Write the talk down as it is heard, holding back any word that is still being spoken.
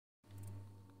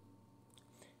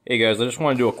Hey guys, I just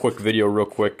want to do a quick video real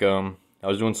quick. I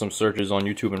was doing some searches on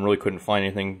YouTube and really couldn't find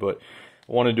anything, but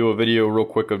I want to do a video real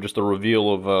quick of just a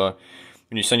reveal of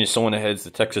when you send your cylinder heads to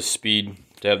Texas Speed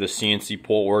to have the CNC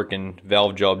port work and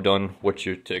valve job done, what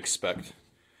you're to expect.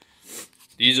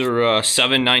 These are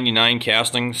 $7.99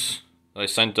 castings that I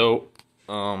sent out.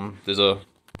 There's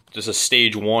just a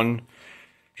stage 1,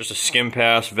 just a skim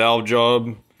pass, valve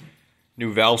job,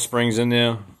 new valve springs in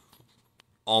there,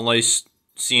 all nice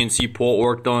CNC port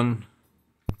work done.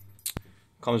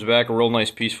 Comes back a real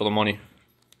nice piece for the money.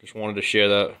 Just wanted to share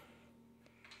that.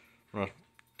 I'm gonna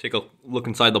take a look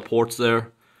inside the ports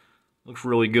there. Looks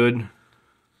really good.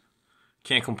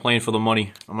 Can't complain for the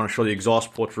money. I'm gonna show the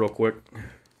exhaust ports real quick.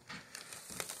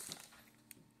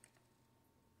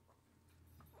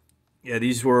 Yeah,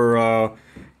 these were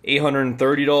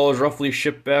 $830 roughly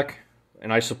shipped back,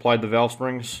 and I supplied the valve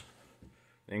springs.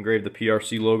 I engraved the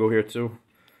PRC logo here too.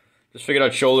 Just figured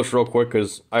I'd show this real quick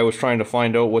because I was trying to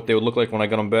find out what they would look like when I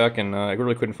got them back, and I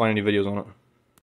really couldn't find any videos on it.